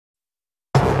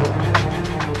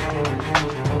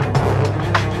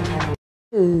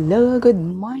Hello, good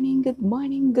morning, good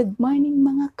morning, good morning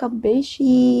mga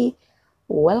kabeshi!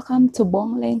 Welcome to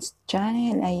BHONGLYNZ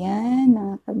channel. Ayan,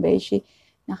 mga kabeshi,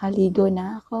 nakaligo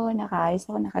na ako, nakaayos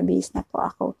ako, nakabihis na po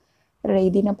ako.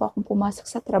 Ready na po akong pumasok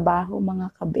sa trabaho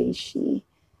mga kabeshi.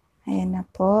 Ayan na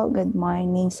po, good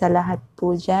morning sa lahat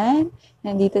po dyan.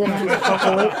 Nandito na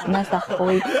nasa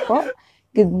Kuwait po.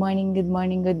 Good morning, good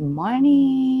morning, good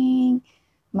morning!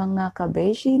 Mga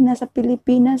kabeshi, nasa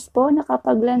Pilipinas po,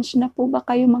 nakapag-lunch na po ba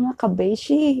kayo mga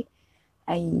kabeshi?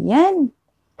 Ayan,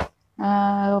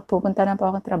 pupunta na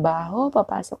po ako ng trabaho,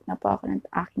 papasok na po ako ng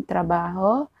aking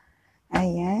trabaho.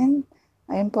 Ayan,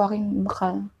 ayan po aking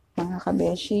mga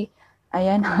kabeshi.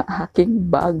 Ayan ang aking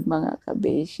bag mga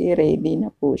kabeshi, ready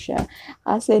na po siya.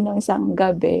 Kasi nung isang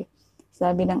gabi,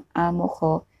 sabi ng amo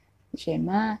ko,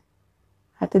 Shema,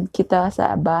 hatid kita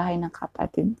sa bahay ng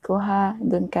kapatid ko ha,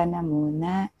 doon ka na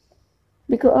muna.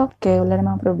 Sabi ko, okay, wala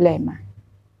namang problema.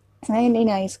 Ngayon,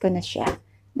 inayos ko na siya.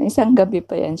 Nung isang gabi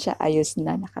pa yan siya, ayos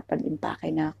na,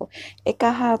 nakapag-impake na ako.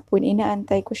 Kahapon,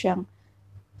 inaantay ko siyang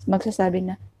magsasabi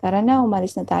na, tara na,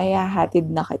 umalis na tayo, hatid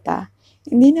na kita.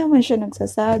 Hindi naman siya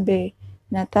nagsasabi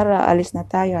na, tara, alis na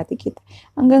tayo, hatid kita.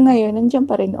 Hanggang ngayon, nandiyan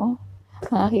pa rin, ang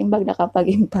aking bag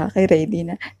nakapag-impake, ready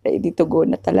na, ready to go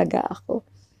na talaga ako.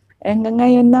 Hanggang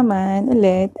ngayon naman,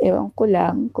 ulit, ewan ko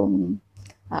lang kung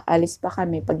aalis pa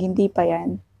kami. Pag hindi pa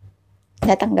yan,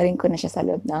 tatanggalin ko na siya sa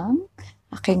loob ng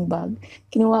aking bag.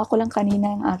 Kinuha ko lang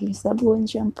kanina ang aking sabon,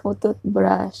 shampoo,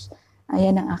 toothbrush.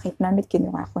 Ayan ang aking namit,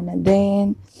 kinuha ko na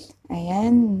din.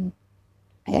 Ayan.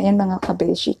 Ayan mga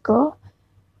kabeshi ko.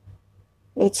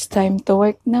 It's time to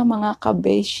work na mga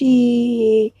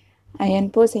kabeshi. Ayan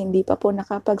po, sa hindi pa po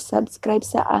nakapag-subscribe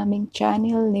sa aming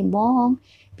channel ni Bong,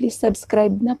 please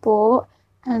subscribe na po.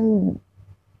 And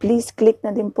please click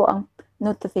na din po ang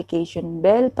notification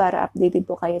bell para updated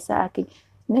po kayo sa aking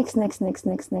next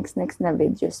na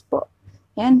videos po.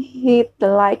 And hit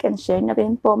the like and share na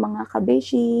rin po mga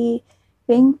kabeshi.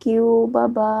 Thank you.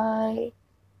 Bye-bye.